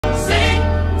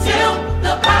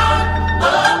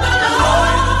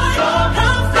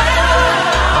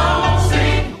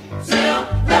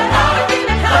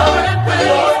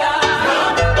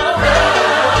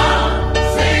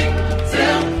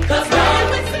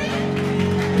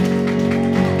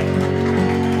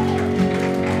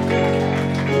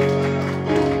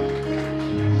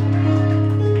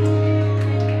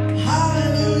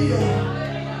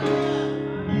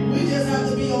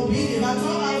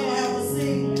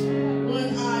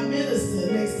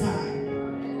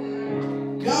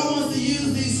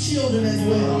children as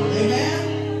well.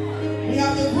 Amen. We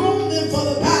have to groom them for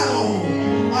the battle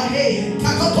ahead.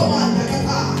 Takotomanda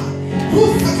kata.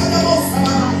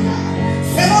 Ruskakadamosamaya.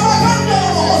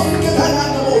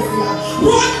 Selamakandalamosikatanamosia.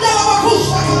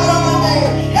 Ruandalabakushakalamande.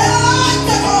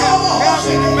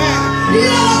 Elalamantakalamohoshekema.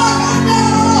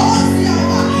 Ilamakandalamohosia.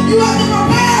 You have to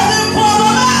prepare them for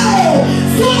the battle.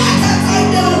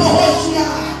 Sulakatandalamohosia.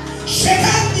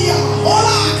 Shekandia.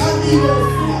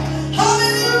 Olakandimosia.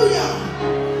 Hallelujah.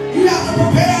 You have to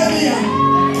prepare them.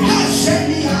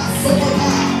 Hashemia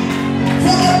Sokota.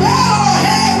 For the battle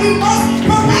ahead, we must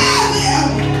prepare them.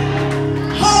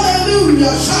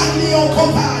 Hallelujah. Shandio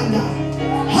Kopanda.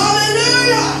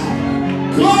 Hallelujah.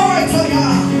 Glory to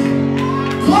God.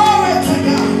 Glory to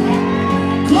God.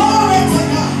 Glory to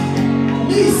God.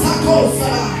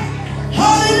 Nisakosa.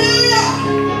 Hallelujah.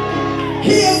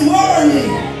 He is worthy.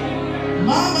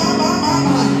 Mama.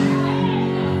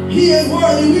 He is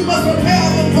worthy. We must prepare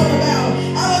them for the battle.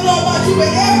 I don't know about you,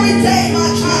 but every day my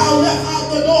child left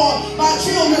out the door, my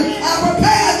children, I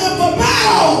prepared them for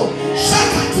battle.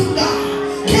 Shakatunda.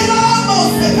 Can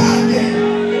almost sit out there.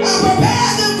 I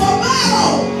prepared them for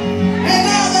battle. And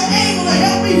now they're able to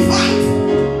help me fight.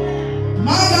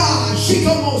 My God.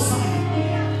 Shikamosa.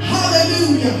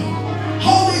 Hallelujah.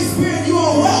 Holy Spirit, you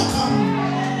are welcome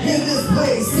in this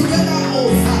place.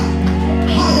 Sikanamosa.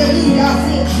 Hallelujah. I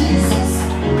feel Jesus.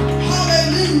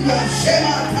 Hallelujah.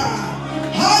 Shemata.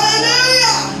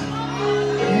 Hallelujah.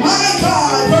 My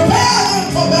God. Prepare them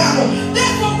for battle.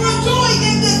 That's what we're doing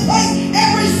in this place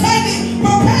every Sunday.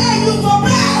 Prepare you for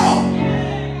battle.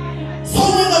 So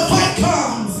when the fight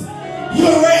comes,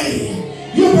 you're ready.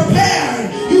 You're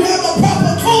prepared. You have the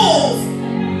proper tools.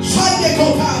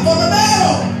 Shandekota for the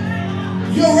battle.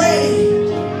 You're ready.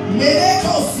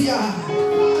 Medekosia.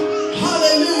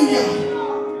 Hallelujah.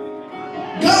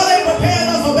 God ain't prepared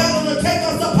us for battle to take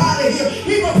us up out of here.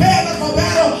 He prepared us for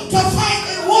battle to fight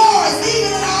in wars,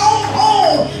 even in our own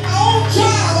home, our own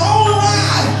job, our own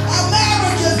lives, our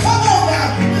marriages. Come on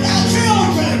now, with our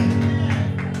children,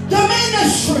 the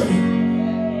ministry,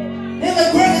 in the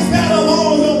greatest battle of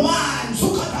all your mind.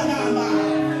 Sukatanama,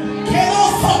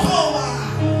 Kelosokoma.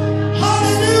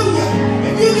 Hallelujah.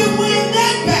 If you can win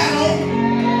that battle,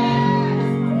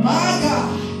 my God,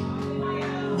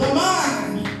 the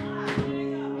mind.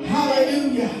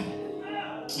 Hallelujah.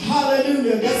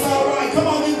 Hallelujah. That's all right. Come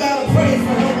on, you gotta pray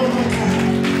for her one more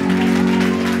time.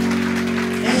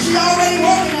 And she already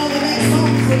working on the next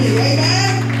song for me.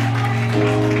 Amen.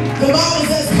 The Bible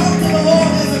says, come to the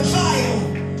Lord as a child.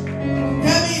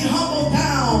 That means humble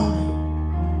down.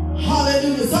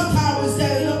 Hallelujah. Sometimes we're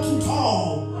standing up too tall.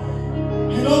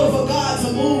 In order for God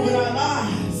to move in our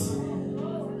lives,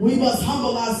 we must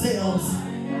humble ourselves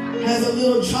as a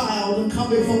little child and come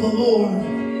before the Lord.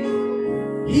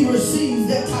 He receives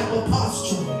that type of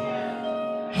posture.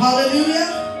 Hallelujah.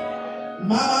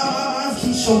 Mama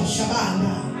Kisho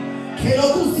Shabana.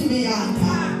 Kelokusi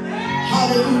Beyanta.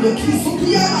 Hallelujah.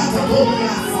 Kisukiyama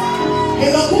Tobiasa.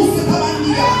 Kelokusi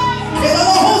Tamandia.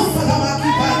 Kelohosa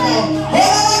Tamakipano.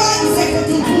 Helaman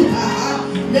Seketututa.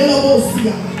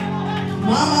 Nelobosia.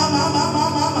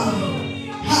 Mama.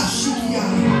 Hashikia.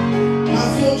 I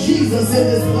feel Jesus in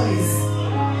this place.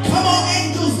 Come on,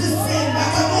 angels, descend.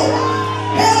 Nakamora.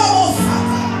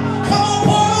 Come on,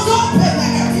 portals open.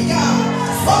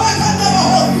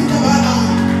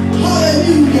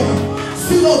 Hallelujah.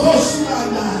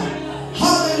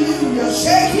 Hallelujah.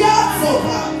 Shake your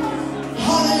sofa.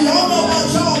 Hallelujah. I don't know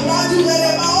about y'all, but I do that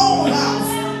in my own house.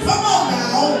 Come on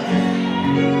now.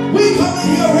 We come in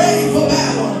here ready for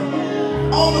battle.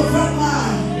 On the front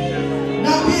line.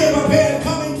 Not being prepared,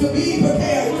 coming to be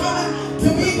prepared. Coming to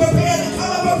be prepared and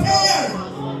coming prepared.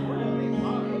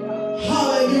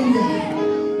 Hallelujah.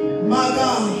 My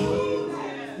God.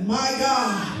 My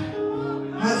God.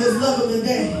 I just love it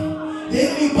today. The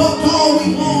enemy bucked all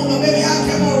week long, but maybe I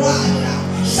kept on riding out.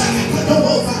 I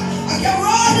kept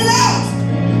riding out.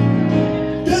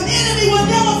 The enemy will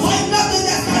never fight nothing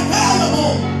that's not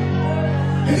valuable.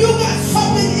 If you got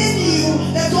something in you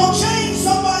that's going to change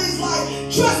somebody's life,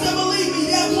 trust and believe me,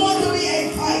 there's going to be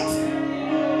a fight.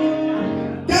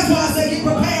 That's why I say get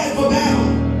prepared for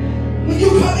battle. When you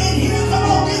come in here, come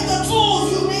on, get the tools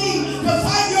you need to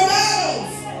fight your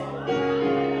battles.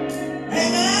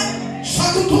 Amen.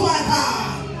 Shakutumata.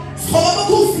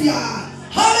 Solabakusia.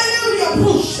 Hallelujah.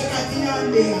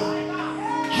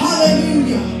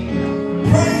 Hallelujah.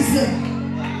 Praise him.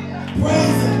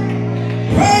 Praise him.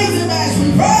 Praise him as we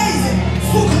praise him.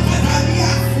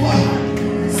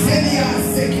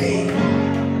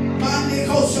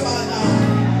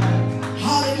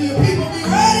 Hallelujah. People be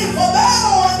ready for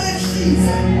battle in this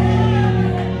season.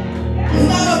 It's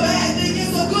not a bad thing,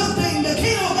 it's a good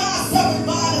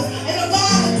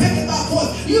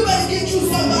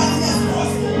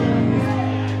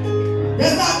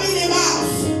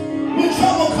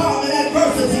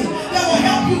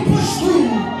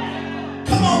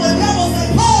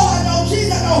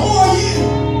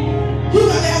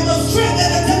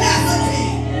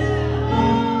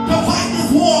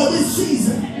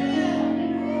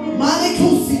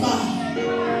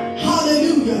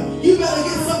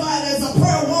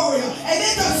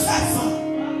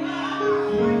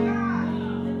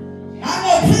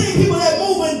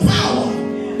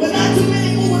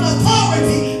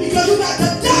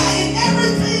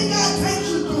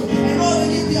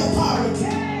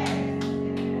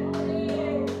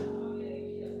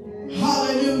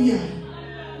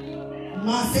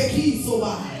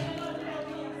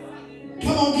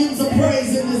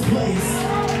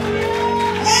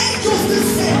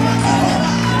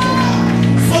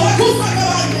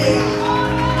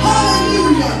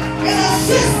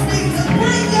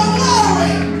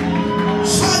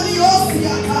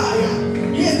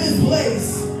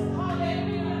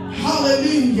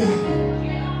Hallelujah.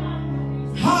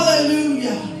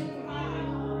 Hallelujah.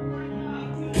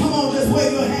 Come on, just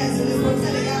wave your hands in this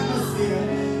prophetic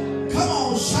atmosphere. Come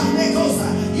on,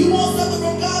 Shanekosa. You want something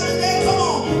from God today? Come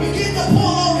on, begin to pull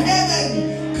on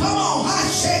heaven. Come on,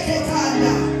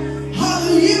 Hasheketanda.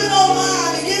 Hallelujah. Even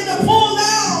online, begin to pull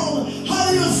down.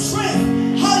 Hallelujah, strength.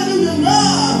 Hallelujah,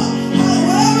 love. Hallelujah,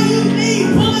 whatever you need,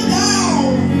 pull it down.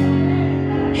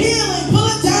 Healing, pull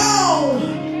it down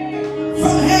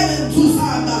from heaven to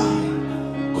Sada.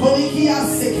 Kolikia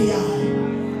Sekia.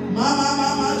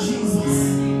 Mama, Jesus.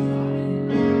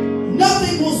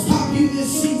 Nothing will stop you this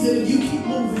season if you keep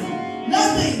moving.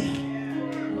 Nothing.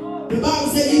 The Bible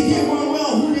said you did run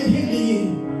well. Who did hinder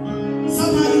you?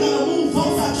 Sometimes you got to move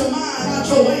folks out your mind, out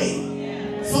your way.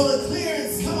 So the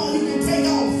clearance, come on, you can take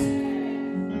off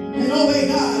and obey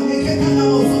God.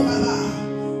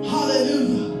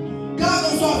 Hallelujah. God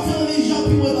gonna start filling these young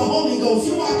people with the Holy Ghost.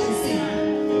 You watch and see.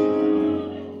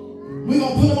 We're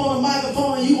going to put them on a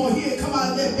microphone and you're going to hear it come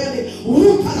out of their belly.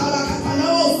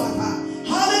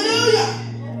 Hallelujah.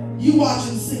 You watch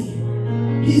and see.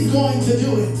 He's going to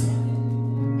do it.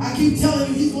 I keep telling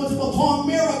you, he's going to perform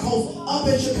miracles up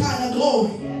at Shekinah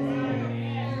Glory.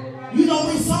 You know,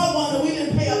 we saw one and we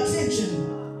didn't pay attention.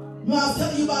 You know, I was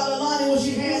telling you about Alani when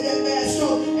she had that bad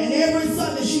stroke, and every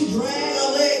Sunday she dragged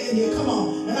her leg in here. Come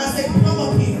on. And I said, come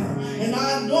up here. And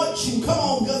I anoint you. Come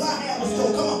on, because I have a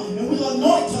stroke. Come on. And we'll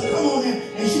anoint her. Come on there.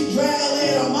 And she dragged her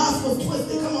leg. Her mouth was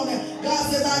twisted. Come on there. God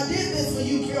says, I did this for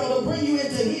you, Carol, to bring you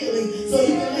into healing so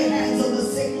you can lay hands on the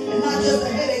sick and not just a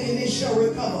headache and they shall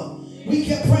recover. We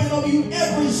kept praying over you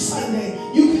every Sunday.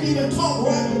 You couldn't even talk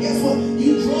right, but guess what?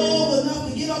 You drove enough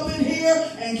to get up in here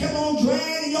and kept on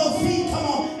dragging your feet. Come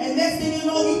on. And next thing you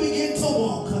know, you begin to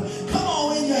walk. Come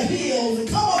on in your heels. And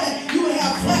come on, and you would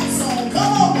have flats on.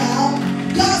 Come on now.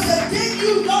 God said, didn't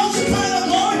you know Shekinah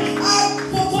Glory? I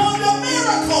performed a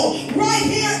miracle right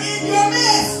here in your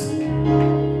midst.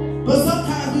 But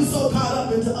sometimes we're so caught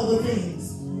up into other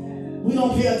things, we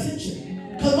don't pay attention.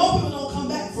 Because most people don't come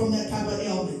back from that type of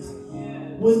ailment.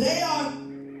 When they are,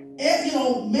 you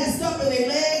know, messed up in their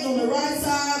legs on the right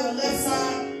side or left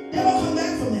side, they don't come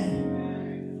back from that.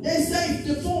 They stay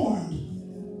deformed.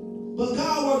 But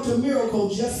God worked a miracle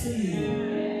just for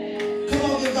you. Come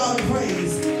on, give God a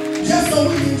praise. Just so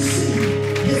we can see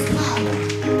his power,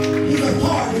 his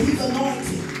authority, his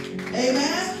anointing.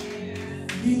 Amen?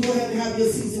 You can go ahead and have your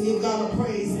seats and give God a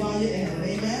praise while you're at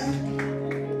it. Amen?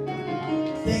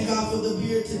 Thank God for the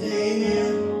beard today.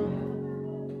 Amen?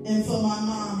 And for my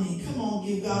mommy. Come on,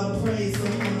 give God a praise for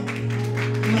her.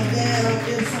 My dad up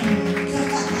there somewhere.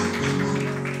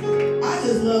 I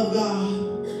just love God.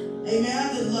 Amen?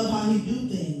 I just love how he do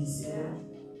things.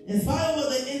 In spite of what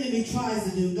the enemy tries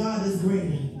to do, God is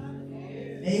greater.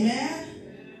 Amen?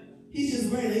 He's just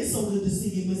greater. It's so good to see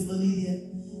you, Miss Lydia.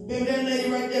 Baby, that lady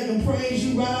right there can praise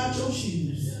you right out your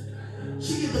shoes.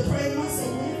 She get to praise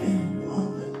myself. Wait a minute.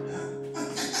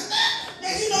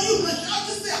 Now you know you can shout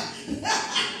yourself.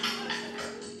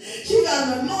 She got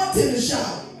an anointing to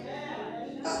shout.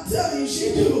 I'm telling you,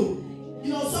 she do.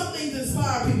 You know, some things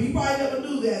inspire people. You probably never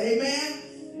do that. Amen?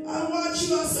 I watch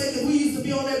you, I say, because we used to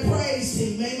be on that praise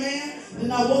team. Amen?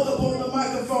 Then I woke up on the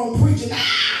microphone preaching. I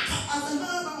said, no, I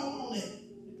don't want it.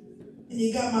 And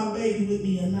you got my baby with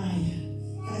me tonight.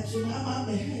 Got you, my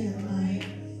baby tonight.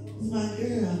 It's my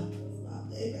girl. My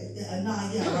baby.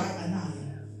 Anaya, right?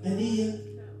 Anaya.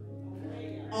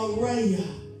 Araya.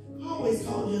 I always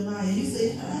called you Anaya. You say,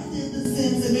 I did the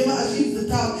Simpson. Remember how she used to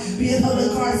talk, be in her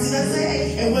little car seat. I say,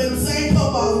 hey. And when the same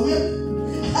football,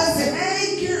 I said,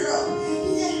 hey, girl.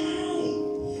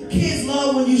 Yeah. Kids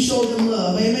love when you show them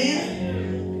love.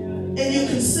 Amen? And you're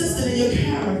consistent in your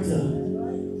character.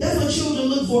 That's what children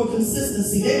look for,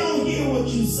 consistency. They don't hear what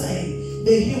you say.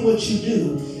 They hear what you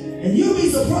do. And you'll be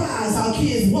surprised how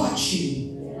kids watch you.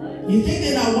 You think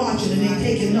they're not watching and they're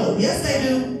taking note. Yes, they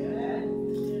do.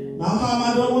 I called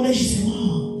my daughter one day. She said,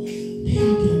 Mom, they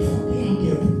out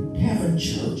there having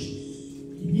church.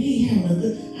 And they ain't having a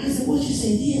good. I said, what you say?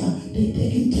 Yeah, they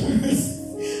taking turns.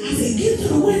 I said, get to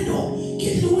the window.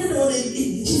 Get to the window. And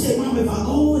she said, Mom, if I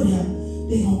go over there,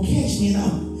 they gonna catch me and I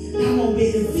won't be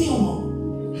able to film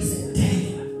them. I said,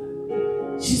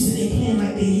 dang. She said, they playing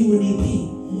like they UNEP.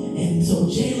 And so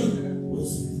Jalen was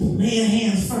laying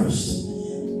hands first.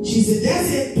 She said, that's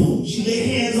it. Boom. She laid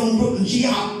hands on Brooklyn. She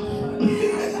out.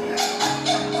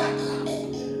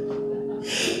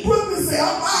 Brooklyn said,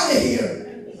 I'm out of here.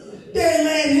 They ain't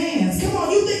laying hands. Come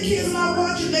on, you think kids are not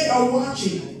watching? They are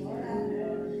watching.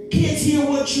 Kids hear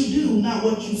what you do, not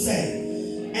what you say.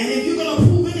 And if you're going to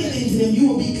prove anything to them, you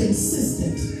will be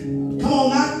consistent. Come on,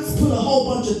 not put a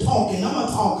whole bunch of talking. I'm a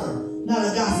talker, not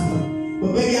a gossiper.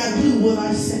 But baby, I do what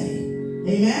I say.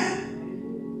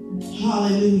 Amen?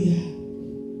 Hallelujah.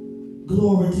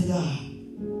 Glory to God.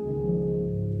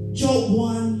 Job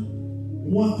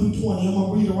 1 through 20. I'm going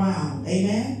to read around.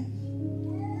 Amen?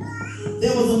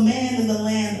 There was a man in the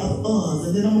land of Uz,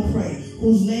 and then I'm going to pray,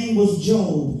 whose name was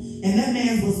Job. And that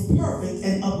man was perfect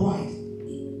and upright.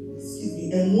 Excuse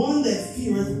me. And one that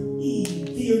feared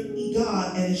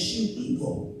God and eschewed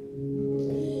evil.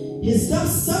 His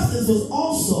substance was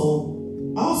also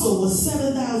was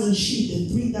 7,000 sheep and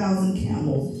 3,000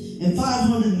 camels, and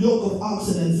 500 yoke of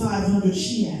oxen and 500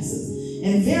 she-asses,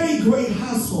 and very great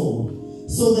household,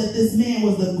 so that this man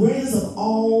was the greatest of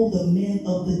all the men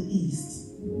of the east.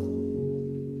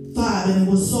 5. And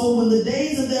it was so when the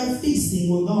days of their feasting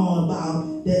were gone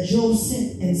about, that Job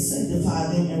sent and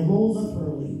sanctified them, and rose up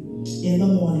early in the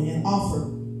morning and offered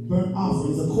burnt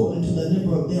offerings according to the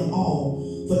number of them all.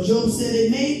 For Job said,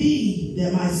 it may be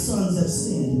that my sons have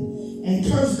sinned and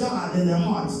cursed God in their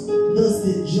hearts. Thus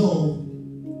did Job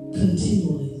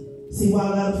continually. See why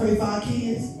we gotta pray for our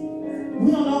kids?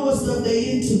 We don't know what stuff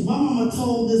they into. My mama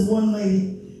told this one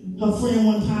lady, her friend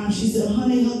one time, she said,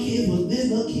 honey, her kids was this,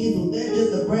 her kids was that,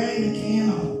 just to brag and can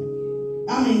on.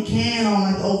 I mean can on,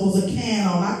 like the old folks, a can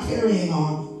on, not carrying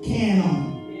on, can on.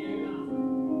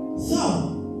 So,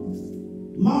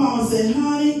 my mama said,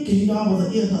 honey, because you know I was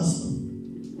an ear hustler.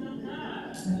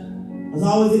 I was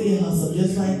always an ear hustler,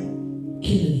 just like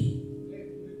Kennedy.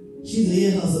 She's an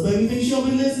ear hustler. Baby, you think she'll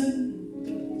be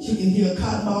listening? She can hear a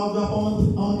cotton ball drop on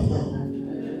the pillow.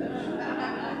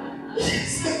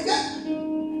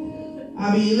 I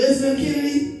mean, you listening,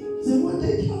 Kennedy? I said, what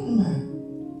they talking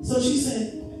about? So she said,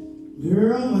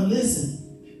 girl, but listen,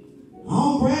 I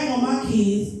don't brag on my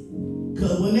kids,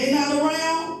 because when they not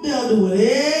around, they'll do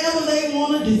whatever they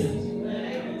want to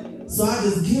do. So I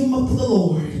just give them up to the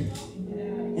Lord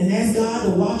and ask God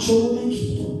to watch over them and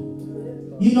keep them.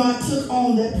 You know, I took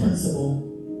on that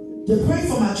principle to pray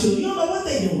for my children. You don't know what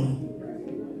they're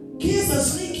doing. Kids are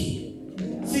sneaky.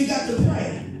 So you got to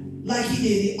pray like he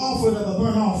did. He offered up a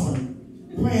burnt offering,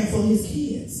 praying for his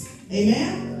kids.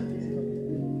 Amen?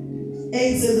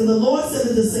 8 says, and the Lord said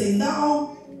unto Satan,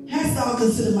 hast thou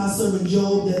considered my servant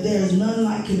Job, that there is none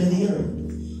like him in the earth,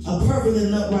 a perfect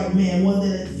and upright man, one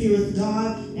that feareth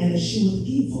God and escheweth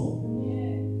evil?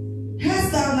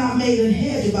 Hast thou not made an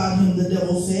hedge about him, the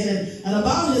devil said, and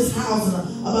about his house,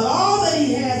 and about all that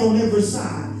he has on every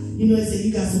side? You know, they say,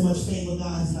 you got so much favor,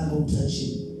 God is not going to touch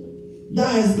you. Thou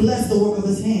hast blessed the work of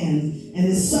his hands, and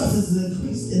his substance is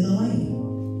increased in the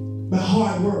land. By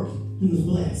hard work, he was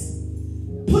blessed.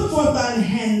 Put forth thine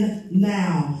hand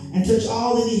now, and touch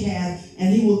all that he hath,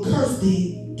 and he will curse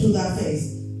thee to thy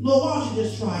face. Lord, why don't you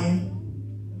just try him?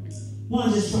 Why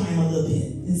don't you just try him a little bit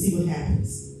and see what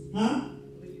happens? Huh?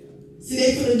 See,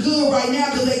 they feeling good right now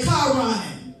because they car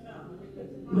running.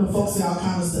 You know, folks say all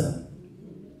kind of stuff.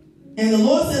 And the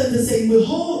Lord said unto Satan,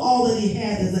 behold, all that he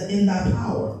hath is in thy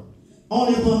power.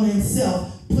 Only upon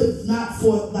himself put not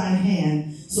forth thine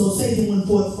hand. So Satan went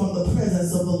forth from the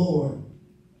presence of the Lord.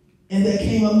 And there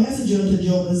came a messenger unto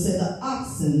Job and said, the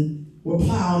oxen were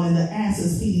plowing and the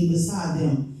asses feeding beside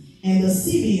them. And the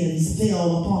Sabeans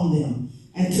fell upon them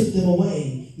and took them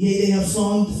away. Yea, they have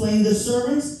slain their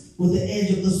servants with the edge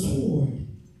of the sword.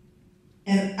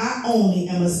 And I only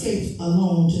am escaped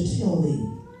alone to tell thee.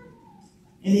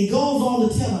 And he goes on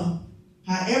to tell him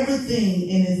how everything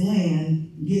in his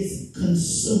land gets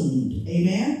consumed.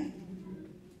 Amen?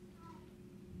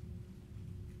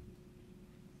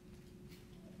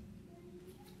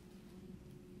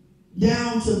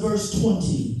 Down to verse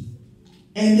 20.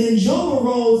 And then Job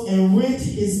arose and rent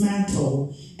his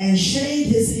mantle and shaved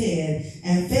his head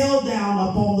and fell down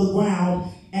upon the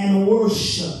ground and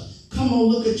worshiped. Come on,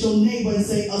 look at your neighbor and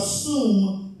say,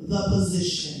 assume the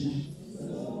position.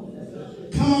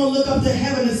 Come on, look up to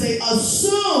heaven and say,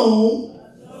 assume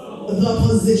the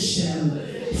position.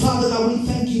 Father God, we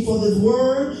thank you for this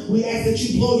word. We ask that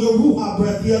you blow your ruach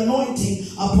breath, the anointing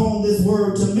upon this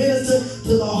word to minister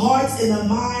to the hearts and the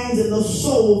minds and the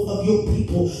souls of your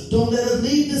people. Don't let us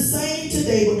leave the same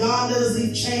today, but God, let us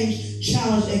leave changed,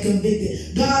 challenged, and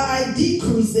convicted. God, I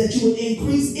decrease that you would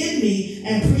increase in me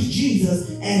and preach Jesus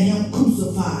and him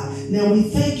crucified. Now we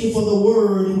thank you for the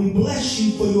word and we bless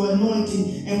you for your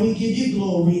anointing and we give you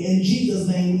glory. In Jesus'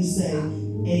 name we say,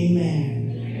 amen.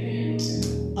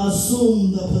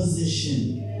 Assume the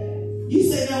position. You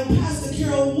say, now, Pastor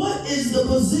Carol, what is the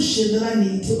position that I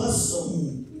need to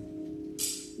assume?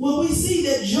 Well, we see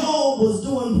that Job was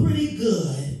doing pretty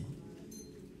good.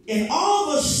 And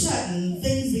all of a sudden,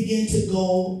 things begin to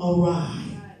go awry.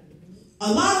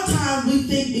 A lot of times we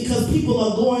think because people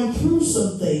are going through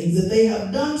some things, that they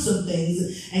have done some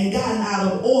things and gotten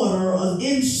out of order or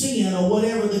in sin or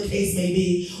whatever the case may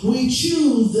be, we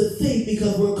choose to think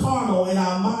because we're carnal in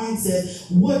our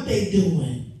mindset what they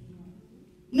doing.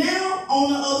 Now,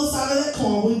 on the other side of that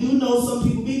coin, we do know some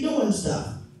people be doing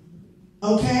stuff.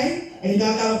 Okay? And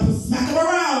God got to smack him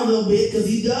around a little bit because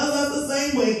he does us the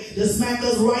same way to smack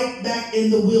us right back in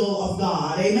the will of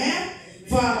God. Amen?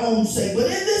 For our own sake. But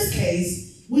in this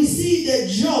case, we see that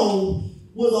Job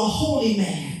was a holy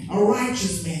man, a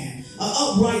righteous man, an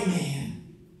upright man.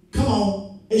 Come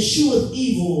on, escheweth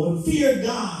evil and feared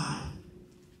God.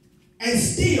 And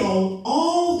still,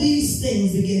 all these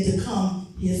things begin to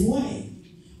come his way.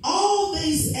 All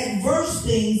these adverse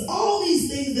things, all these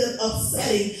things that are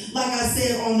upsetting, like I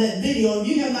said on that video. If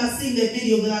you have not seen that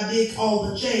video that I did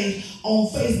called The Change on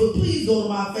Facebook, please go to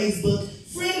my Facebook.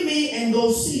 Friend me and go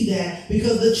see that,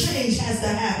 because the change has to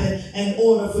happen in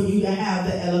order for you to have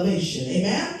the elevation.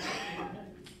 Amen?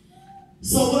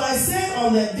 So what I said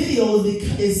on that video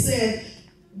is said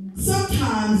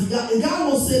sometimes God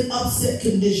will send upset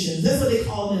conditions. That's what they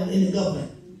call it in the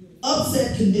government.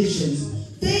 Upset conditions.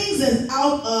 Things that's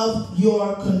out of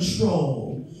your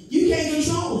control. You can't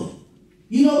control it.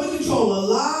 You know, we control a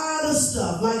lot of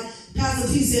stuff. Like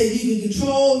Pastor T said, you can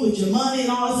control with your money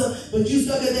and all that stuff, but you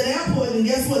stuck at that airport, and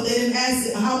guess what? They didn't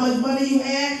ask how much money you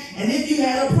had, and if you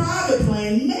had a private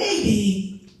plane,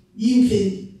 maybe you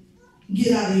can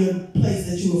get out of your place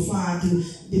that you were flying to,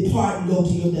 depart and go to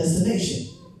your destination.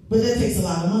 But that takes a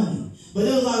lot of money. But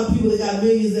there was a lot of people that got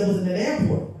millions that was in that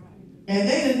airport, and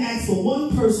they didn't ask for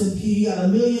one person. You got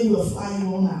 $1 million, we'll fly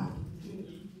you on out.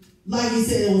 Like he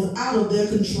said, it was out of their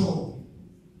control.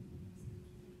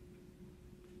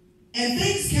 And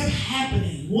things kept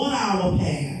happening. 1 hour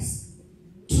passed.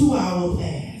 2 hours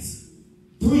passed.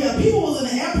 3 hours. People was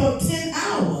in the airport 10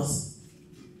 hours.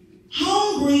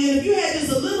 Hungry, and if you had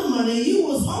just a little money, you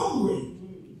was hungry.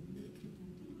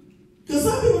 Because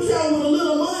some people travel with a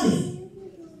little money.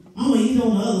 I'm going to eat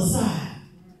on the other side.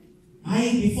 I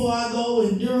eat before I go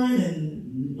and during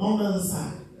and on the other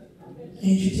side.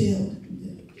 Can't you tell?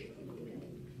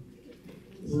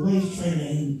 The race trainer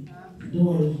ain't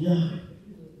doing his job.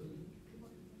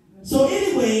 So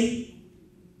anyway,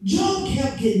 Job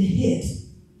kept getting hit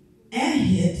and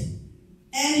hit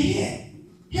and hit.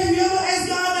 Have you ever asked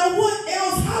God, now what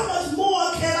else, how much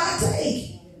more can I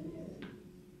take?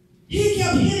 He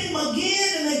kept hitting him again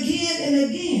and again and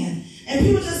again. And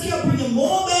people just kept bringing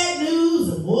more bad news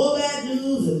and more bad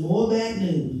news and more bad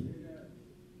news.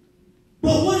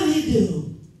 But what did he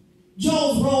do?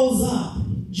 Job rose up.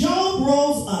 Job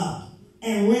rose up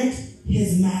and rent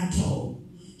his mantle,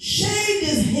 shaved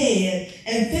his head,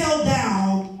 and fell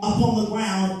down upon the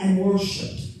ground and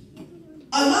worshiped.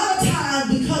 A lot of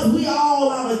times, because we all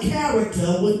out of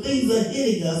character, when things are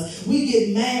hitting us, we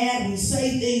get mad, we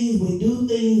say things, we do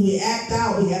things, we act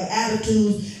out, we have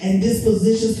attitudes and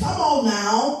dispositions. Come on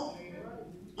now.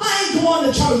 I ain't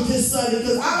going to church this Sunday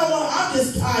because I'm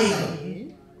just tired.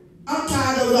 I'm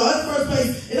tired of it all. That's the first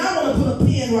place. And I want to put a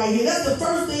pin right here. That's the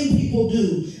first thing people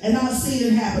do. And I've seen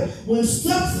it happen. When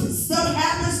stuff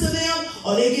happens to them,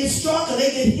 or they get struck, or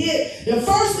they get hit, the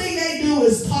first thing they do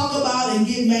is talk about and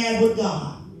get mad with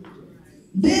God.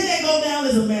 Then they go down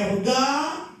as a mad with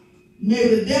God.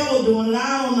 Maybe the devil doing it.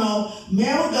 I don't know.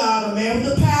 Mad with God, or mad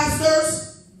with the pastors.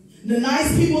 The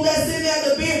nice people that's in there at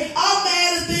the beer. I'm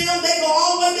mad at them. They go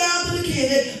all the way down to the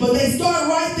kid. But they start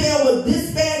right there with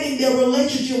disbanding their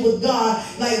relationship with God.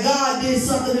 Like God did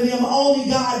something to them. Only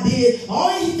God did.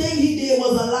 Only thing he did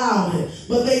was allow it.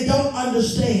 But they don't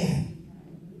understand.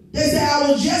 They say, I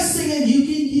was just singing, you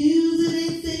can use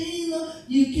anything,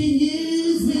 you can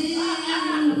use me.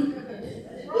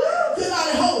 Could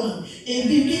I hold him? If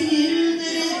you can use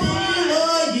anything,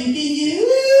 Lord, you can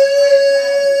use.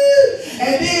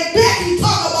 And then Becky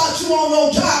talk about you on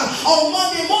your job on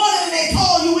Monday morning and they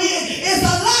call you in. It's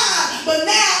a lie. But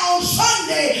now on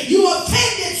Sunday, you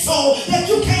offended so that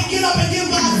you can't get up and give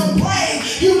God some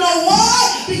praise. You know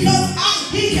why? Because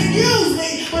he can use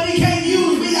me, but he can't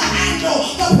use me to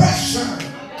handle the pressure.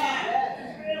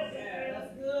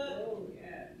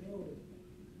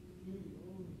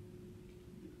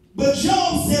 But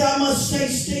Job said, I must stay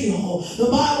still. The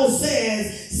Bible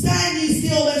says, stand ye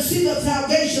still and see the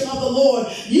salvation of the Lord.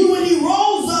 When he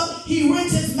rose up, he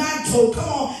rent his mantle, come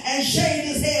on, and shaved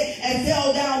his head and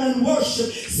fell down and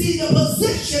worshiped. See the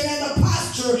position and the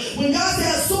posture. When God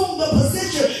said assume the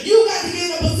position, you got to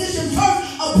get in the position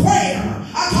first of prayer.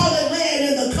 I call it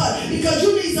laying in the cut, because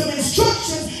you need some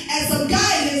instructions and some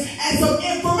guidance and some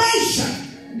information.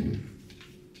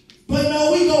 But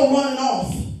no, we go running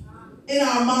off in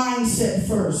our mindset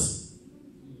first.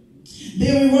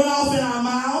 Then we run off in our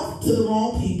mouth to the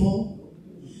wrong people.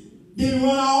 Then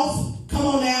run off, come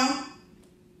on now,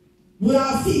 with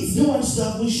our feet doing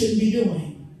stuff we shouldn't be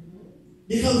doing.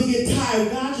 Because we get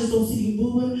tired. God, I just don't see you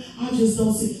moving. I just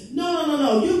don't see.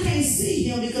 No. You can't see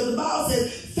him because the Bible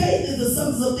says faith is the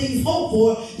substance of things hoped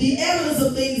for, the evidence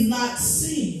of things not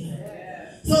seen.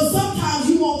 So sometimes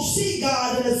you won't see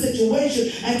God in a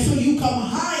situation until you come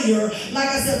higher, like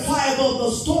I said, fly above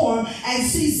the storm and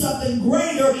see something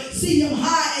greater, see him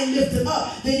high and lifted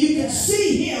up. Then you can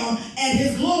see him and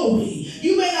his glory.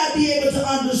 You may not be able to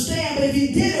understand, but if he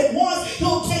did it once,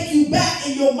 he'll take you back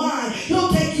in your mind.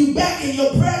 He'll take you back in your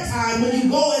prayer time when you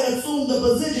go and assume the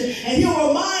position. And he'll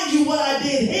remind you what I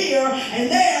did here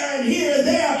and there and here and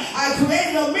there. I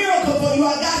created a miracle for you.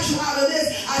 I got you out of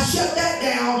this. I shut that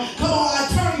down. Come on, I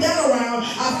turned that around.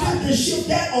 I flipped and shift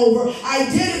that over. I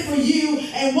did it for you.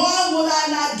 And why would I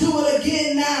not do it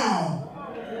again now?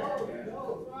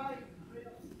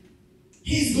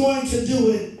 He's going to do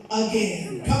it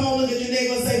again. Come on, look at your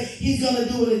neighbor and say, he's going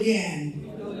to do it again.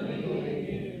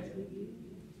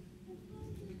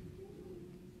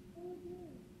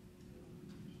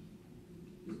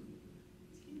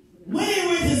 When he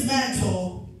rent his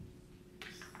mantle,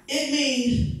 it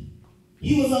means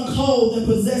he was unclothed and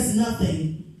possessed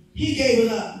nothing. He gave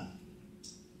it up.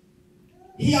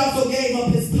 He also gave up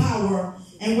his power,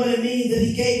 and what it means that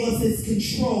he gave us his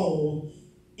control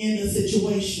in the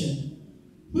situation.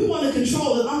 We want to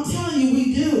control it. I'm telling you,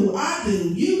 we do. I do.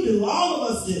 You do. All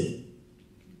of us do.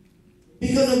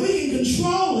 Because if we can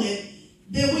control it,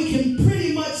 then we can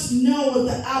pretty much know what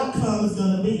the outcome is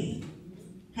going to be.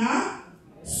 Huh?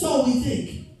 So we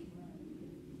think.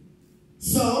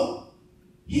 So,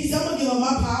 he said, I'm going to give up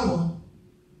my power.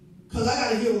 Because I got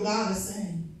to hear what God is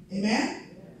saying. Amen?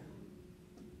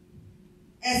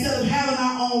 Instead of having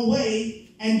our own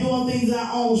way and doing things in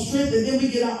our own strength, and then we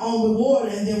get our own reward,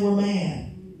 and then we're mad.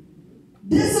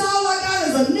 This all I got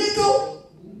is a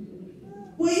nickel?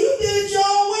 Well, you did it your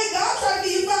own way. God tried to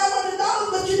give you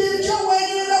 $500, but you did it your way and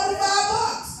you ended up with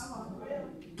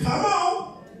 $5. Come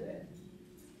on.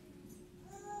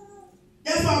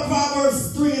 That's why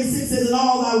Proverbs 3 and 6 says, in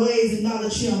all thy ways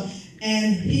acknowledge him,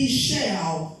 and he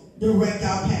shall direct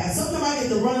our path. Sometimes I get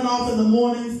to running off in the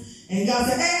mornings, and God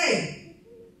said, hey,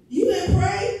 you didn't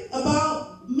pray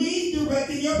about me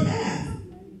directing your path.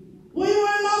 Where are you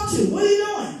running off to? What are you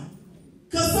doing?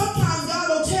 Because sometimes God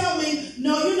will tell me,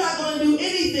 no, you're not going to do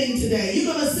anything today.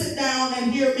 You're going to sit down and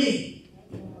hear me.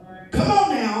 Come on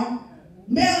now.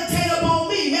 Meditate upon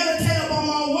me. Meditate upon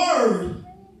my word.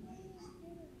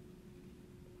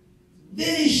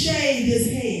 Then he shaved his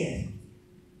head.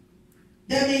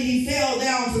 That means he fell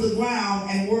down to the ground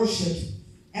and worshiped.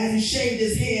 As he shaved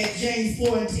his head, James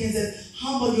 4 and 10 says,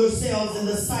 humble yourselves in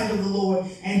the sight of the Lord,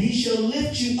 and he shall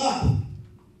lift you up.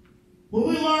 When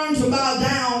we learn to bow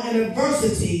down in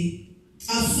adversity,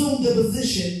 assume the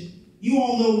position, you're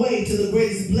on the way to the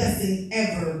greatest blessing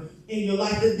ever in your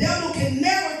life. The devil can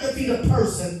never defeat a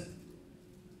person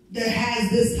that has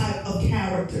this type of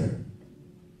character.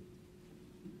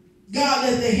 God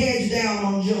let the hedge down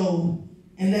on Job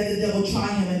and let the devil try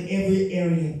him in every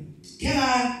area. Can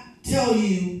I tell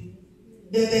you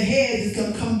that the hedge is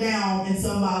going to come down in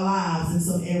some of our lives in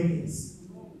some areas?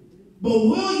 But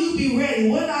will you be ready?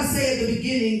 What did I say at the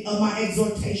beginning of my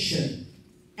exhortation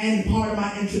and part of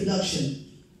my introduction?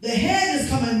 The head is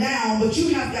coming down, but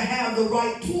you have to have the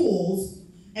right tools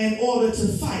in order to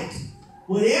fight.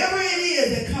 Whatever it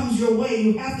is that comes your way,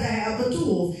 you have to have the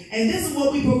tools. And this is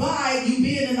what we provide, you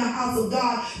being in the house of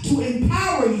God, to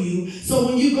empower you. So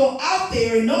when you go out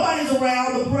there and nobody's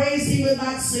around, the praise team is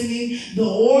not singing, the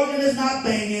organ is not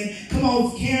banging, come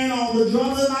on, carrying on, the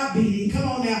drums are not beating, come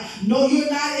on now. No, you're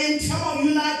not in, come on,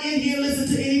 you're not in here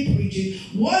listening to any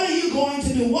preaching. What are you going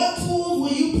to do? What tools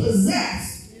will you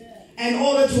possess in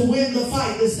order to win the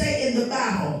fight, to stay in the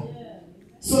battle,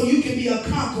 so you can be a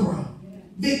conqueror?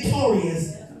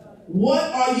 Victorious. What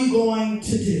are you going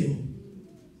to do?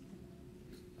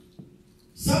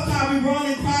 Sometimes we run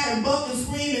and cry and buck and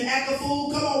scream and act a fool.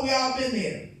 Come on, we all been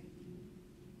there.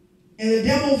 And the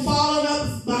devil followed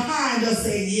up behind us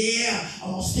saying, yeah,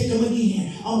 I'm going to stick him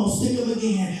again. I'm going to stick him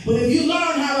again. But if you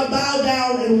learn how to bow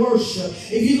down and worship,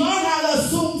 if you learn how to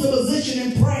assume the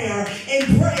position in prayer,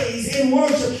 in praise, in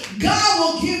worship, God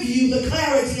will give you the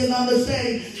clarity and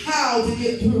understanding how to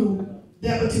get through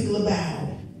that particular battle.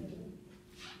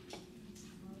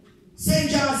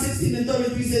 St. John 16 and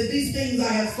 33 says, these things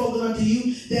I have spoken unto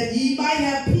you, that ye might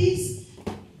have peace.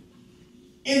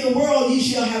 In the world ye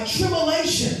shall have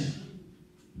tribulation,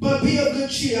 but be of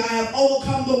good cheer. I have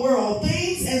overcome the world.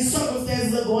 Things and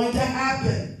circumstances are going to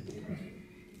happen.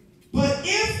 But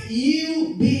if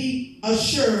you be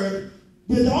assured,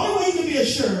 but the only way you can be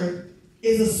assured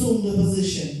is assume the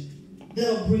position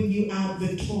that'll bring you out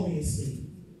victoriously.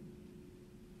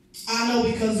 I know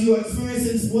because you're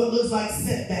experiencing what looks like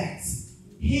setbacks,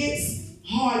 hits,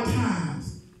 hard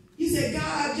times. You said,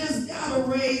 God, I just got to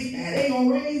raise that. They going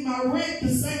to raise my rent the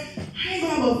same. I ain't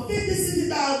going to have a $50, $60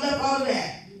 left out of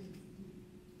that.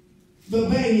 But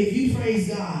baby, if you praise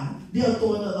God, they'll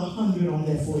throw another 100 on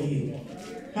that for you.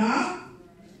 Huh?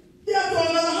 They'll throw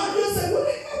another 100. You'll say,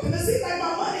 what happened? It seems like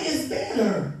my money is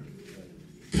better.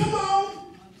 Come on.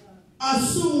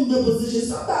 Assume the position.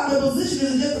 Sometimes the position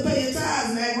is just to pay your tithes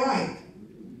and act right.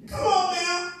 Come on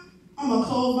now. I'm going to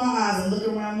close my eyes and look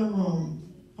around the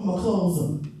room. I'm going to close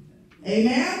them.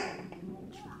 Amen?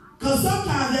 Because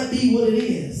sometimes that be what it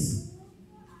is.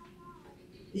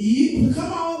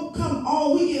 Come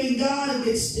on, we get in God and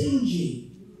get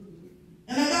stingy.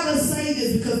 And I got to say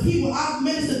this because I've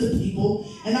ministered to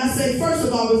people, and I say, first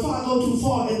of all, before I go too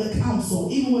far in the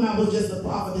council, even when I was just a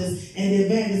prophetess and the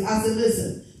evangelist, I said,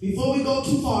 listen, before we go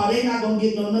too far, they're not going to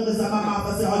get no nuggets out of my mouth.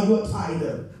 I said, are you a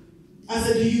tither? I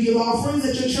said, do you give offerings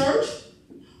at your church?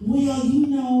 Well, you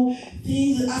know,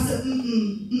 things. I said, no,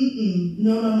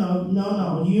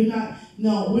 you're not.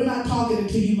 No, we're not talking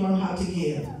until you learn how to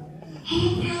give.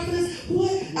 Oh, prophetess,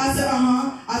 what? I said,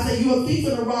 I said, you're a thief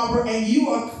and a robber, and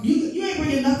you ain't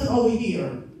bringing nothing over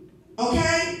here.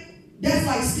 Okay? That's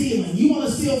like stealing. You want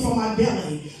to steal from my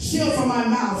belly, steal from my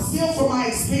mouth, steal from my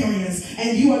experience,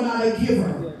 and you are not a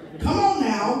giver. Come on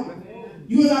now.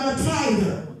 You are not a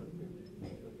tither.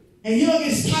 And you don't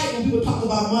get tight when people talk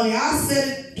about money. I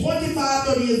said it 25,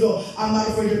 30 years ago. I'm not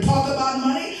afraid to talk about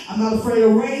money. I'm not afraid to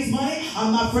raise money.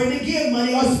 I'm not afraid to give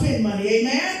money or spend money.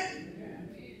 Amen?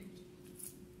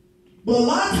 But a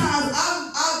lot of times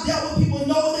I've dealt with people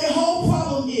know their whole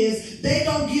problem is they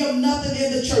don't give nothing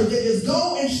in the church. They just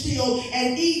go and steal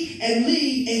and eat and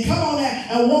leave and come on there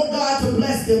and want God to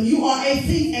bless them. You are a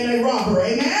thief and a robber.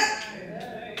 Amen?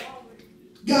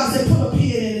 God said put a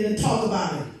pin in it and talk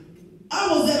about it. I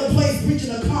was at a place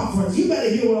preaching a conference. You better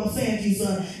hear what I'm saying to you,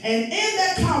 son. And in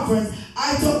that conference,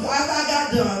 after I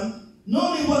got done,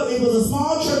 normally it was a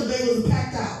small church, but it was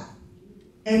packed out.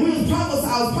 And I was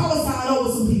prophesying over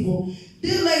some people.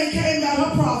 This lady came down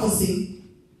her prophecy.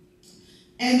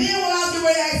 And then when I was getting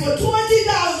ready to ask for $20,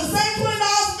 the same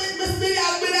 $20 Miss Biddy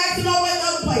I've been asking over at the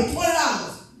other place,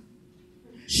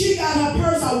 $20. She got her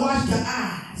purse, I watched her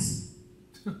eyes.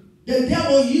 The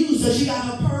devil used her. She got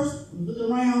her purse,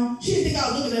 looking around. She didn't think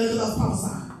I was looking at her because I was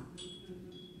prophesying.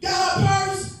 Got her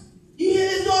purse. You hear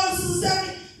this daughter, Sister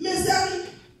Stephanie,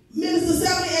 Minister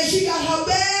Stephanie, and she got her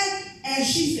bag, and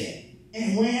she said,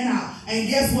 and ran out. And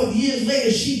guess what? Years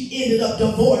later, she ended up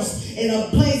divorced in a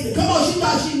place. Come on, she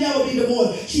thought she'd never be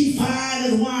divorced. She fine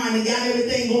as wine and got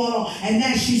everything going on. And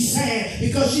now she's sad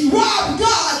because she robbed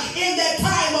God in that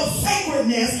time of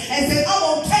sacredness and said, I'm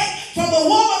going to take from the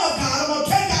woman of God. I'm going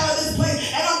to take out of this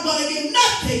place and I'm going to give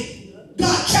nothing.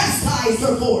 God chastised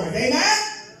her for it. Amen?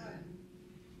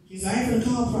 She said, I ain't going to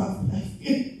call prophet.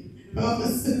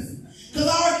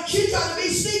 Because she tried to be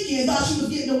sneaky and thought she was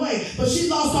getting away. But she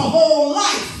lost her whole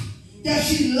life that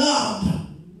she loved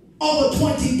over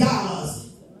 $20.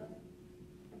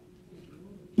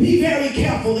 Be very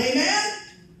careful, amen?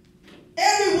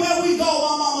 Everywhere we go,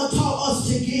 my mama taught us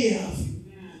to give.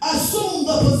 Assume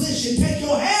the position. Take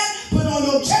your hand, put on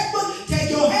your checkbook, take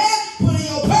your hand, put in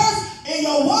your purse, in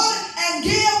your wallet, and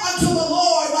give unto the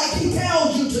Lord like he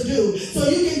tells you to do. So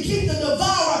you can keep the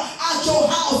devourer out your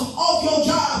house, off your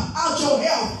job, out your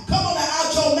health. Come on now,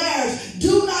 out your marriage.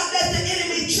 Do not let the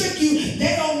enemy trick you.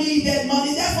 They don't need that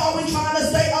money. That's why we're trying to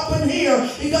stay up in here.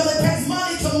 Because it takes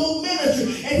money to move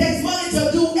ministry. It takes money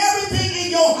to do everything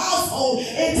in your household.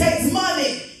 It takes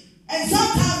money. And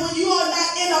sometimes when you are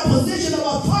not in a position of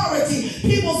authority,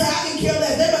 people say, I can care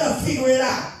less. They better figure it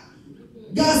out.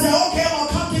 God said, okay, I'm going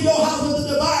to come to your house with the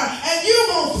devourer, and you're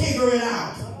going to figure it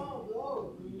out.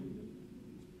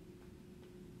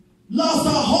 Lost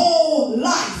her whole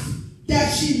life that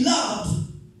she loved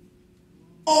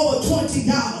over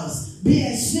 $20,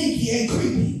 being sneaky and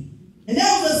creepy. And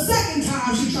that was the second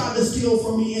time she tried to steal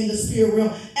from me in the spirit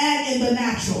realm and in the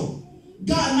natural.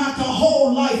 God knocked her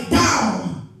whole life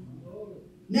down.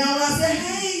 Now when I say,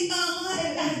 hey,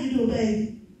 how you doing,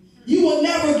 baby? You will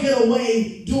never get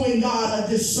away doing God a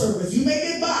disservice. You may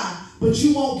get by, but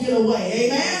you won't get away.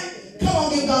 Amen? Come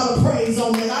on, give God a praise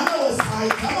on that. I know it's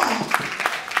tight. Come on.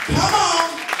 Come on.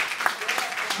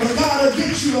 But God will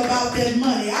get you about that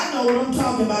money. I know what I'm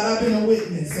talking about. I've been a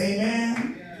witness.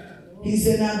 Amen? He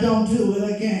said, now don't do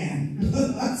it again.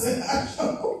 I said,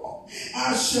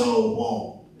 I sure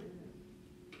won't.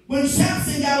 When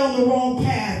Simpson got on the wrong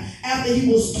path after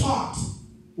he was taught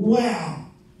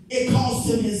Wow. It cost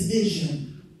him his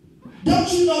vision.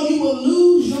 Don't you know you will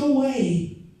lose your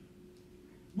way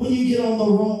when you get on the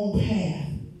wrong path?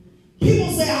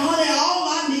 People say, honey, all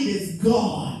I need is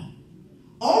God.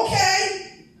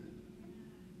 Okay.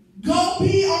 Go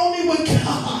be only with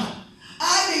God.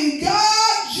 I need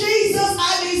God, Jesus.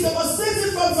 I need some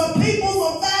assistance from some people,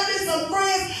 some family, some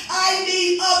friends. I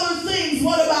need other things.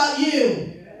 What about you?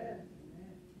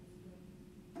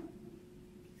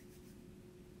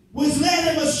 Which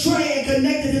led him astray and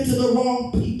connected him to the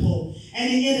wrong people.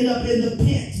 And he ended up in the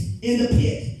pit,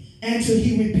 until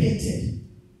he repented.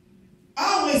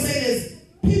 I always say this,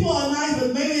 people are nice,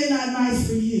 but maybe they're not nice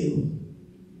for you.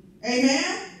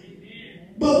 Amen?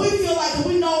 But we feel like if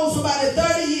we know somebody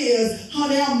 30 years,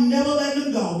 honey, I'm never letting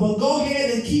them go. But go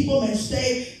ahead and keep them and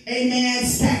stay, amen,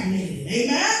 stagnated.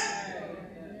 Amen?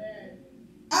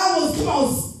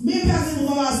 Me and Pastor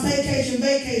was on our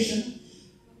vacation.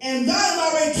 And God had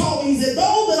already told me, he said,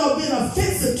 those that have been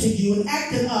offensive to you and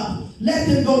acting up, let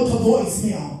them go to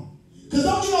voicemail. Because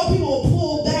don't you know people will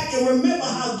pull back and remember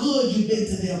how good you've been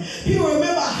to them. People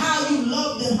remember how you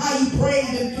loved them, how you prayed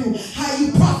them through, how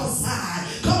you prophesied.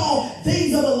 Come on,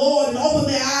 things of the Lord, and open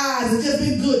their eyes and just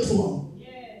been good to them.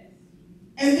 Yes.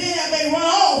 And then if they run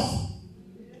off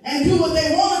and do what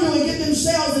they want to do and get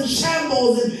themselves in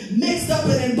shambles and mixed up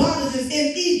in bondages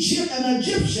in Egypt and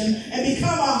Egyptian and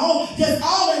become a whole, just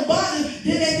all in bondage,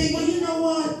 then they think, well, you know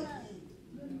what?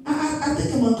 I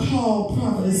think I'm going to call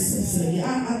Prophetess Simpson.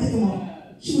 I think I'm going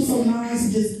to, she was so nice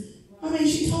and just, I mean,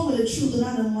 she told me the truth and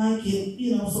I didn't like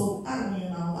it, so I don't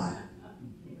even know.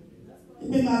 It's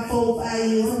been about 4 or 5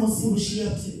 years. I'm going to see what she's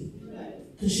up to.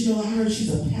 Because, I heard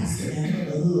she's a pastor down in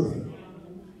the hood.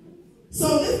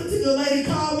 So this particular lady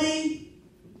called me.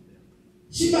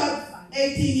 She about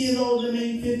 18 years older than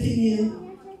me, 15 years.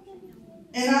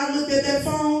 And I looked at that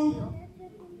phone.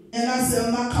 And I said,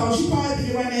 I'm not calling. She probably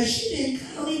thinking right now, she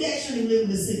didn't call me back. She didn't live in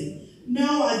the city.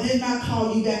 No, I did not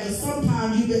call you back. Because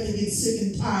sometimes you better get sick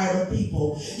and tired of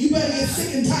people. You better get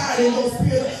sick and tired of those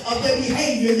spirit of their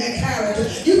behavior and their character.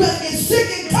 You better get sick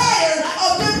and tired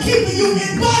of them keeping you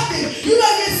in bondage. You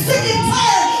better get sick and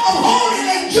tired of holding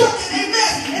and jerking and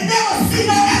mess and never see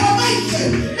no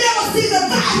elevation. Never see the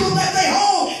value that they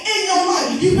hold in your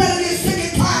life. You better get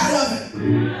sick and tired of it.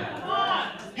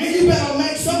 And you better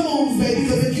make some moves, baby,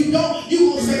 because if you don't,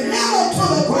 you will stay narrow to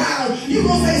the ground. You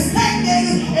will stay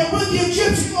stagnated, and with the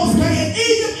Egyptians, you will stay in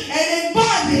Egypt and in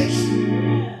bondage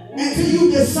until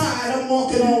you decide I'm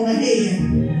walking on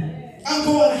ahead. I'm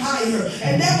going higher.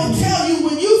 And they will tell you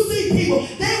when you see people,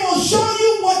 they will show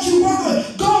you what you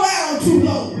want. Go down too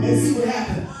low and see what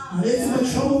happens. They too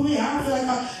much trouble with me. I don't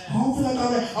feel like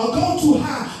all that. Or go too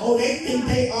high. Oh, they think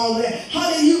they all that.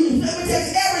 Honey, let me tell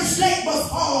you, every snake must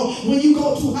fall when you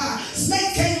go too high.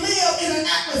 Snakes can't live in an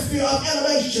atmosphere of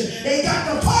elevation. They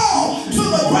got to fall to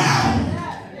the ground.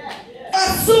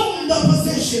 Assume the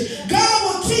position. God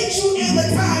will teach you in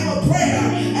the time of prayer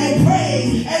and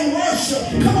praise and worship.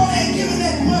 Come on and give him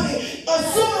that money.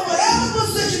 Assume whatever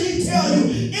position he tells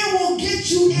you, it will get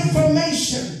you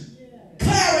information,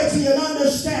 clarity, and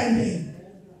understanding.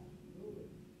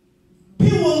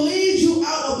 People will lead you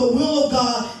out of the will of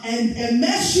God and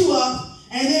mess you up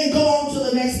and then go on to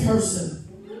the next person.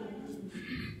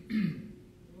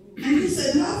 And you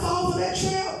said, did I fall for that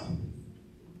trap?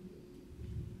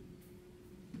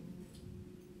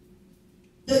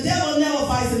 The devil never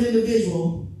fights an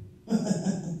individual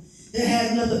that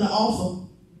has nothing to offer.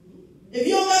 If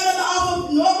you don't got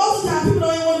nothing to offer, most of the time people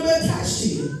don't even want to be attached to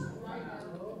you.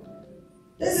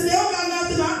 They say they don't got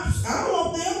nothing. I don't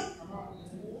want them.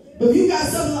 But if you got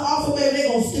something to offer, baby, they're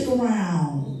going to stick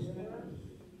around.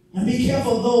 And be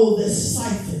careful of those that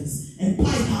siphons and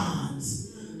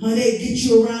pythons. They get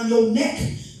you around your neck.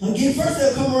 Again, first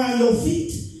they'll come around your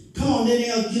feet. Come on, then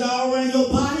they'll get all around your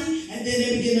body. And then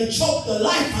they begin to choke the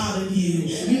life out of you.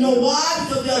 You know why?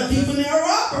 Because they're deep in their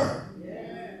rubber.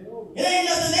 It ain't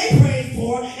nothing they prayed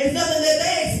for. It's nothing that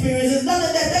they experienced. It's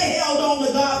nothing that they held on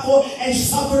to God for and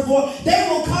suffered for. They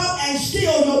will come and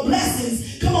steal your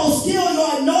blessings. Come on, steal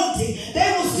your anointing.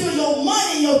 They will steal your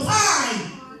money, your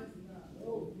time.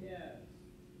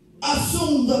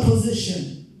 Assume the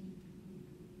position.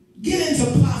 Get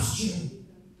into posture.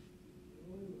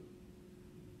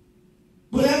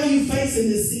 Whatever you face in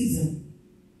this season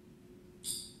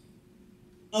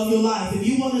of your life, if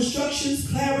you want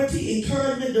instructions, clarity,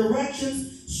 encouragement,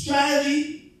 directions,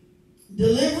 strategy,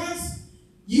 deliverance,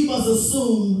 you must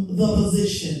assume the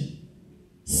position.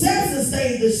 Simpson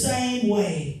stayed the same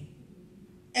way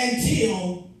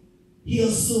until he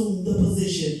assumed the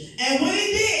position. And when he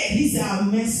did, he said, I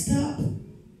messed up.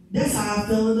 That's how I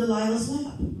fell in Delilah's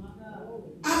lap.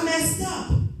 I messed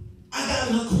up. I got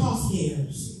in the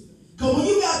crosshairs. Because when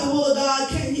you got the will of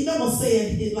God, you never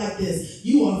say it like this.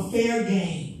 You are fair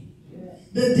game.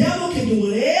 The devil can do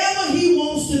whatever he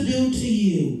wants to do to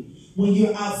you when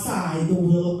you're outside the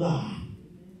will of God.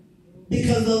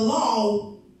 Because the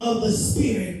law of the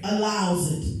Spirit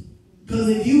allows it. Because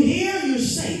if you hear, you're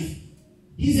safe.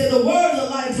 He said, the word is a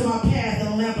light to my path and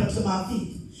a lamp unto my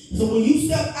feet. So when you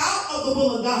step out of the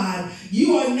will of God,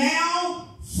 you are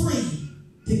now free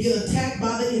to get attacked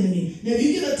by the enemy. Now, if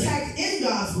you get attacked in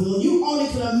God's will, you only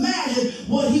can imagine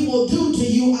what he will do to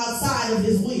you outside of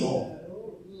his will.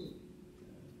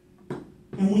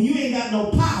 And when you ain't got no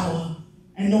power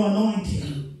and no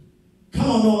anointing, come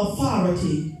on, no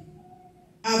authority,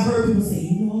 I've heard people say,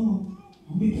 you know,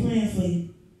 I'll be praying for you.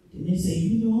 And they say,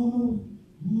 you know,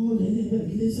 they better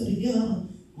get this together.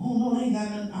 I don't know, I ain't got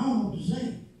nothing, I don't know what to say.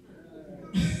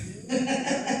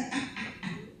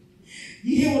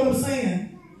 You hear what I'm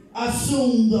saying?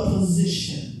 Assume the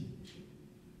position.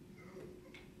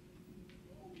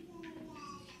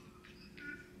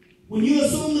 When you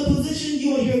assume the position,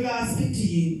 you will hear God speak to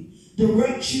you,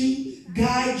 direct you,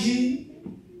 guide you,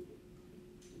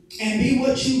 and be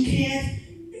what you can't,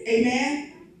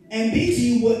 amen, and be to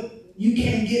you what you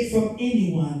can't get from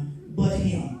anyone but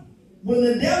him. When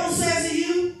the devil says to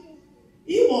you,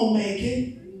 you won't make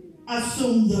it,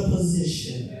 assume the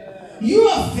position.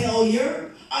 You're a failure.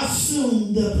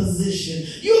 Assume the position.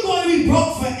 You're going to be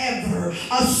broke forever.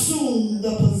 Assume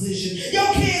the position.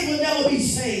 Your kids will never be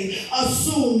saved.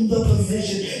 Assume the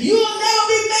position. You'll never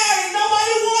be married.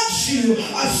 Nobody wants you.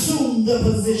 Assume the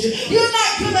position. You're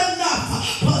not good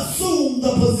enough. Assume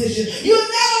the position. You'll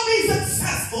never be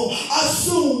successful.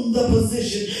 Assume the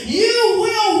position. You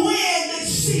will win this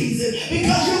season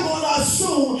because you're going to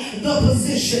assume the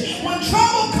position. When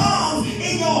trouble comes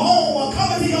in your home or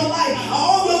comes into your life or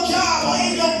on your job or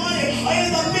in your money or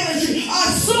in the ministry,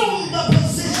 assume the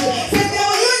position. Say,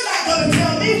 devil, you're not going to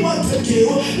tell me what to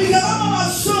do because I'm going to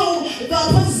assume the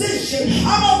position.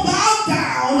 I'm going to bow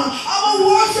down. I'm going to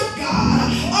worship God.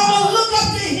 I'm going to look up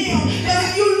to him. And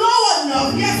if you're low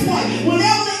enough, guess what?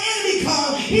 Whenever the enemy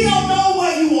comes, he don't know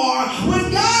where you are. When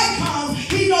God comes,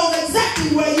 he knows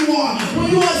exactly where you are.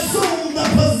 When you assume the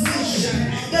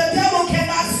position, the devil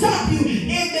cannot stop you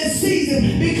in this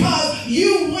season because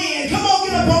you win. Come on,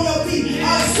 get up on your feet.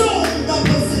 Assume the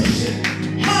position.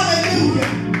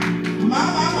 Hallelujah. My.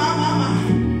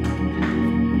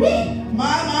 Woo. My.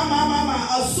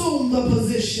 Assume the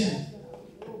position.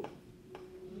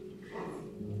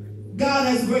 God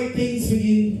has great things for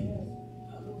you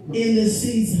in this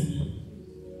season.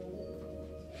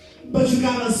 But you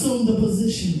got to assume the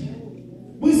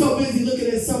position. We're so busy looking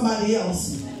at somebody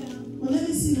else. Well, let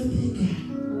me see what they got.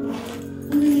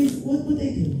 What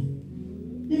they doing?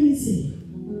 Let me see.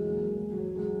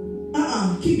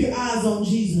 Keep your eyes on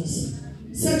Jesus.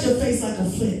 Set your face like a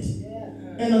flint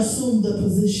and assume the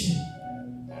position.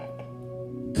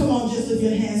 Come on, just lift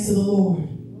your hands to the Lord.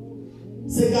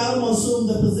 Say, God, I'm going to assume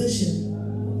the position.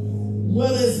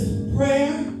 Whether it's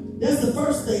prayer, that's the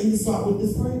first thing you start with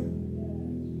is prayer.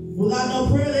 Without no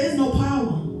prayer, there is no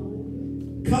power.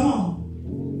 Come on.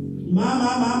 My.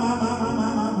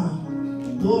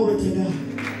 Glory to God.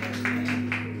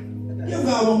 Give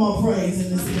God one more praise in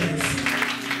this place.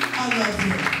 I love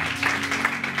you.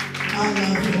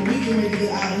 We get ready to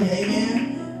get out of here.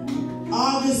 Amen.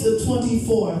 August the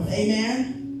 24th. Amen.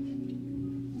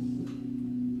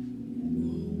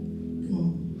 Come on.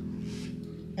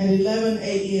 At 11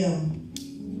 a.m.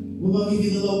 we're going to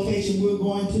give you the location. We're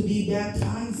going to be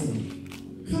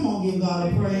baptizing. Come on, give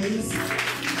God a praise.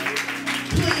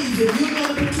 Please, if you're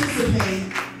going to participate,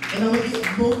 and I'm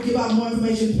going to give out more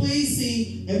information, please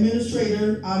see our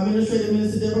administrator,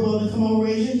 Minister Deborah Bolden. Come on,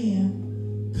 raise your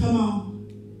hand. Come on.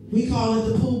 We call it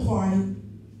the pool party.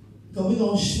 Because we're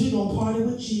going to party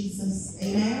with Jesus.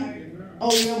 Amen?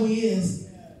 Oh, yeah, we is.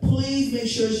 Please make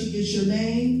sure she gets your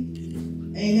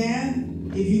name.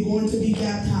 Amen? If you're going to be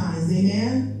baptized.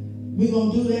 Amen? We're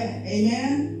going to do that.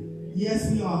 Amen? Yes,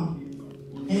 we are.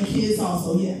 And kids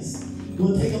also, yes.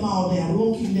 We'll take them all down. We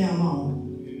won't keep them down long.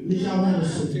 At least y'all want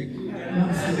us to.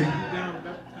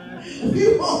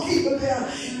 We won't keep them down.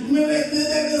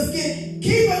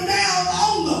 Keep them down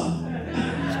longer.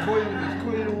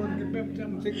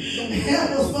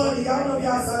 That was funny. Y'all know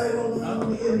y'all saw it on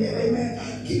the internet. Amen.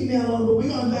 Keep me along, but we're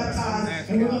going to baptize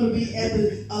and we're going to be at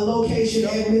the location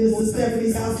at Minister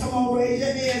Stephanie's house. Come on, raise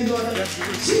your hand, daughter.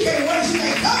 She can't wait. She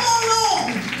can't. Come on, Lord.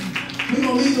 We're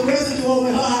going to leave the residue over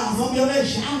in her house. I'm going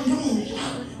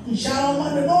to shout on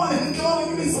Monday morning. Come on,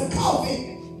 give me some coffee.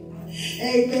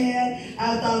 Amen.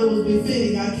 I thought it was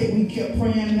befitting. We kept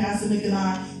praying, Pastor Nick and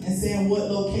I and saying what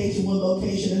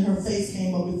location, and her face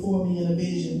came up before me in a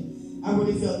vision. I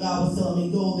really felt God was telling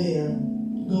me, go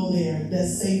there.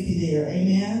 There's safety there.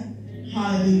 Amen?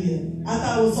 Hallelujah. I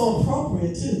thought it was so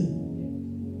appropriate too.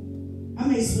 I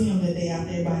may swim that day out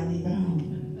there by me, but I don't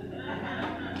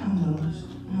know.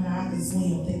 I can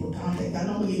swim, take a contact. I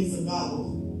know I'm going to give you some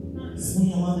goggles.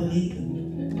 Swim underneath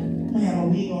them. I have a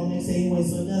wig on next anyway,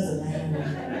 so it doesn't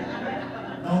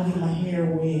matter. I don't get my hair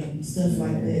wet and stuff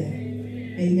like that.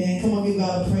 Amen. Come on, give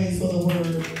God a praise for the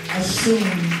word. Assume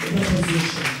the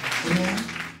position. Amen.